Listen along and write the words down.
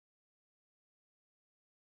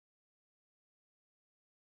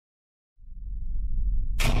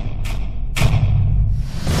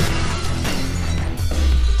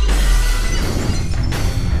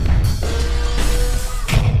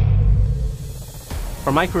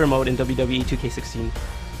For my career mode in WWE 2K16,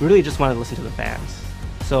 we really just wanted to listen to the fans.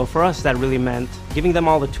 So for us, that really meant giving them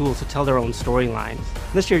all the tools to tell their own storylines.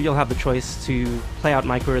 This year, you'll have the choice to play out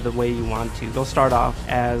my career the way you want to. You'll start off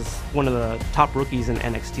as one of the top rookies in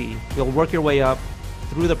NXT. You'll work your way up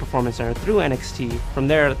through the Performance Center, through NXT. From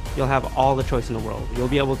there, you'll have all the choice in the world. You'll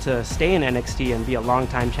be able to stay in NXT and be a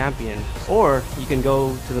long-time champion, or you can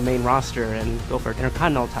go to the main roster and go for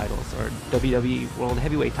Intercontinental titles or WWE World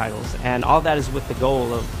Heavyweight titles, and all that is with the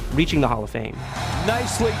goal of reaching the Hall of Fame.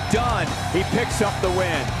 Nicely done. He picks up the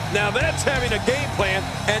win. Now that's having a game plan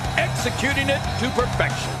and executing it to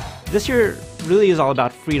perfection. This year really is all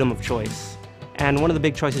about freedom of choice. And one of the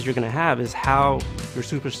big choices you're going to have is how your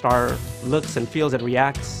superstar looks and feels and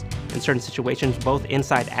reacts in certain situations, both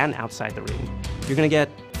inside and outside the ring. You're going to get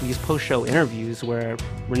these post-show interviews where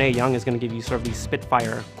Renee Young is going to give you sort of these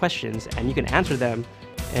spitfire questions, and you can answer them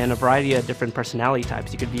in a variety of different personality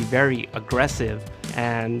types. You could be very aggressive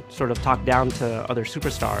and sort of talk down to other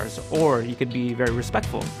superstars, or you could be very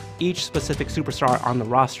respectful. Each specific superstar on the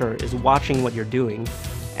roster is watching what you're doing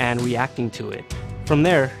and reacting to it. From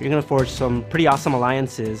there, you're going to forge some pretty awesome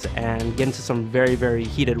alliances and get into some very, very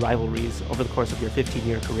heated rivalries over the course of your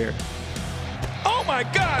 15-year career. Oh my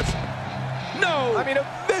gosh! No! I mean,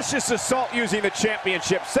 a vicious assault using the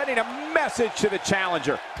championship, sending a message to the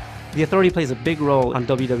challenger. The Authority plays a big role on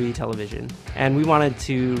WWE television, and we wanted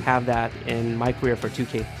to have that in my career for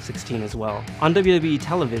 2K16 as well. On WWE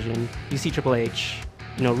television, you see Triple H,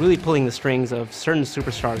 really pulling the strings of certain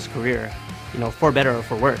superstars' career, for better or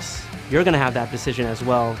for worse. You're going to have that decision as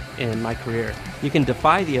well in my career. You can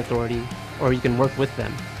defy the Authority, or you can work with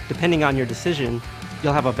them. Depending on your decision,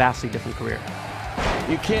 you'll have a vastly different career.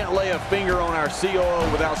 You can't lay a finger on our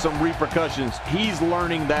COO without some repercussions. He's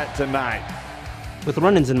learning that tonight. With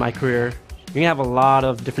run-ins in my career, you're going to have a lot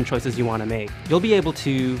of different choices you want to make. You'll be able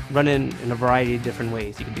to run in a variety of different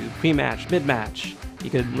ways. You can do pre-match, mid-match. You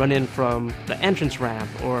could run in from the entrance ramp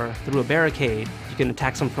or through a barricade. You can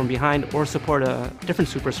attack someone from behind or support a different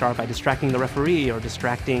superstar by distracting the referee or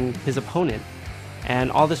distracting his opponent.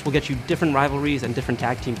 And all this will get you different rivalries and different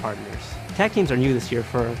tag team partners. Tag teams are new this year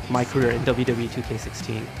for my career in WWE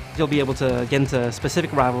 2K16. You'll be able to get into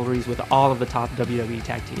specific rivalries with all of the top WWE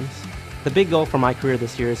tag teams. The big goal for my career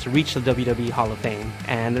this year is to reach the WWE Hall of Fame,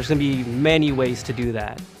 and there's going to be many ways to do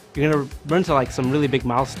that. You're going to run into some really big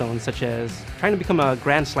milestones, such as trying to become a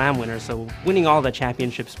Grand Slam winner, so winning all the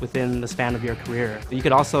championships within the span of your career. You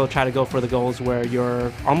could also try to go for the goals where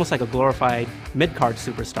you're almost like a glorified mid-card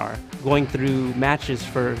superstar, going through matches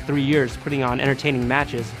for 3 years, putting on entertaining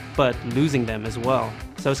matches, but losing them as well.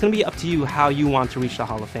 So it's going to be up to you how you want to reach the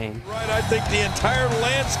Hall of Fame. Right, I think the entire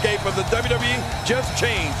landscape of the WWE just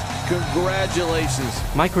changed. Congratulations.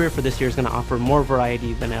 My career for this year is going to offer more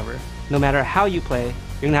variety than ever. No matter how you play,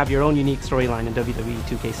 you're going to have your own unique storyline in WWE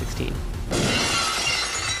 2K16.